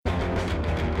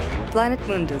Planet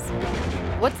Mundus.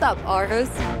 What's up, Aarhus?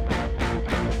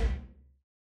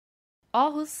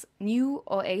 Aarhus' new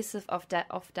oasis of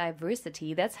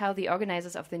diversity. That's how the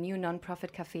organizers of the new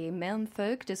non-profit cafe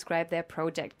Mellemfolk describe their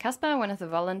project. Kaspar, one of the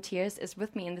volunteers, is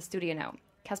with me in the studio now.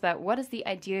 Kaspar, what is the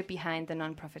idea behind the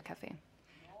non-profit cafe?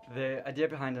 The idea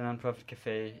behind the non-profit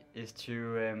cafe is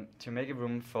to make a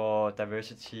room for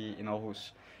diversity in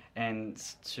Aarhus and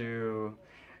to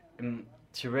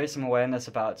raise some awareness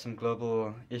about some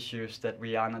global issues that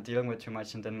we are not dealing with too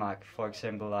much in Denmark. For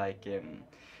example, like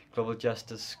global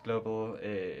justice, global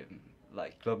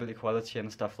equality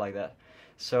and stuff like that.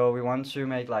 So we want to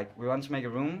make a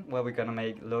room where we're gonna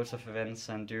make loads of events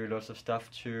and do loads of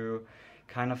stuff to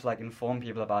kind of like inform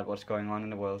people about what's going on in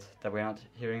the world that we're not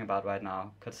hearing about right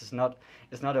now. Because it's not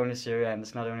only Syria and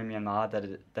it's not only Myanmar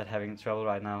that having trouble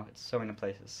right now. It's so many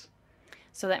places.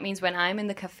 So that means when I'm in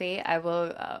the cafe, I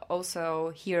will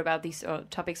also hear about these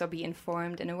topics or be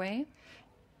informed in a way?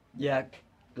 Yeah,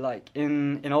 like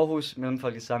in Aarhus,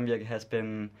 Mellemfolkeligt Samvirke has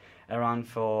been around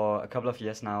for a couple of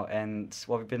years now, and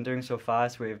what we've been doing so far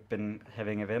is we've been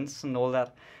having events and all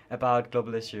that about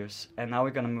global issues, and now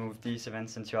we're going to move these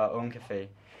events into our own cafe.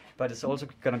 But it's also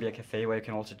going to be a cafe where you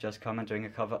can also just come and drink a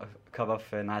cup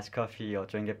of nice coffee or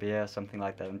drink a beer or something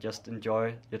like that and just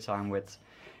enjoy your time with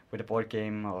a board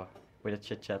game or with a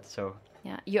chit-chat. So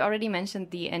yeah, you already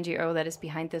mentioned the NGO that is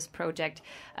behind this project.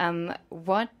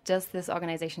 What does this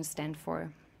organization stand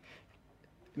for?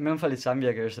 Mellemfolkeligt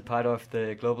Samvirke is a part of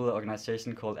the global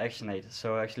organization called ActionAid.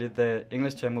 So actually the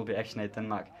English term will be ActionAid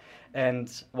Denmark.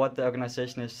 And what the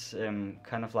organization is,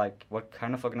 what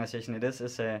kind of organization it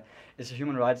is a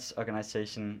human rights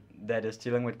organization that is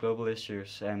dealing with global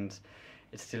issues, and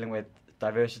it's dealing with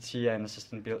diversity and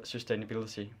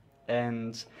sustainability.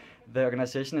 And the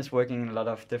organization is working in a lot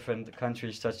of different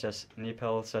countries, such as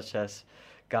Nepal, such as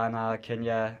Ghana,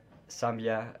 Kenya,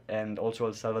 Zambia, and also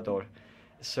El Salvador.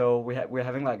 So we're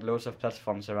having like loads of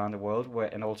platforms around the world,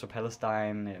 and also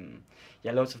Palestine, and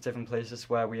loads of different places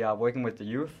where we are working with the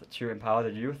youth to empower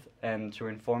the youth and to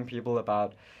inform people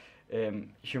about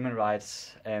human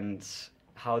rights and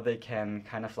how they can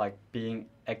kind of like being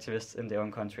activists in their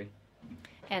own country.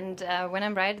 And when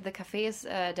I'm right, the cafe is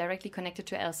directly connected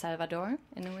to El Salvador,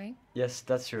 in a way? Yes,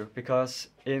 that's true. Because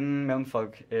in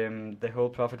Mellemfolk, the whole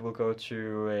profit will go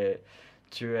to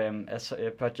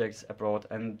projects abroad.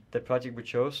 And the project we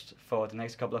chose for the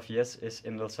next couple of years is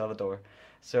in El Salvador.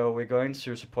 So we're going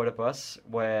to support a bus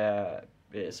where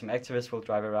some activists will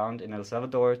drive around in El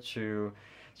Salvador to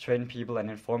train people and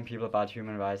inform people about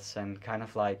human rights and kind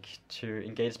of like to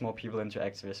engage more people into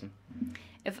activism.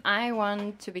 If I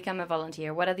want to become a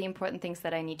volunteer, what are the important things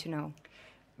that I need to know?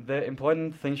 The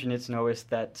important things you need to know is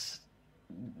that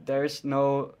there is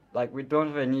no, like, we don't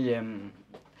have any,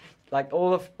 like,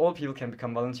 all people can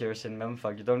become volunteers in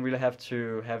Mellemfolk. You don't really have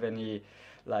to have any,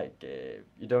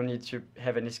 you don't need to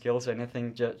have any skills or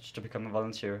anything just to become a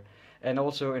volunteer. And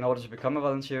also, in order to become a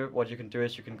volunteer, what you can do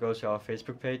is you can go to our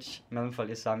Facebook page,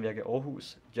 Mellemfolkeligt Samvirke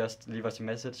Aarhus, just leave us a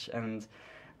message. And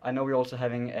I know we're also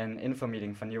having an info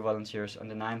meeting for new volunteers on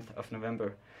the 9th of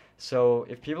November. So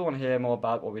if people want to hear more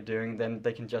about what we're doing, then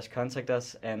they can just contact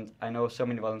us, and I know so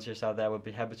many volunteers out there will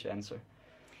be happy to answer.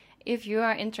 If you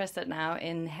are interested now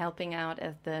in helping out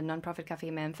at the non-profit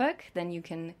cafe Mellemfolk, then you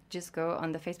can just go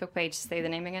on the Facebook page. Say the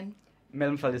name again.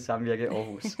 Mellemfolkeligt Samvirke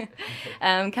Aarhus.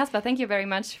 Kaspar, thank you very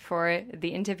much for the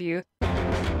interview.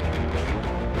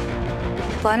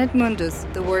 Planet Mundus,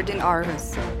 the word in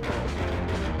Aarhus.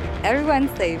 Every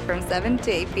Wednesday from 7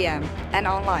 to 8 p.m. and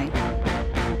online.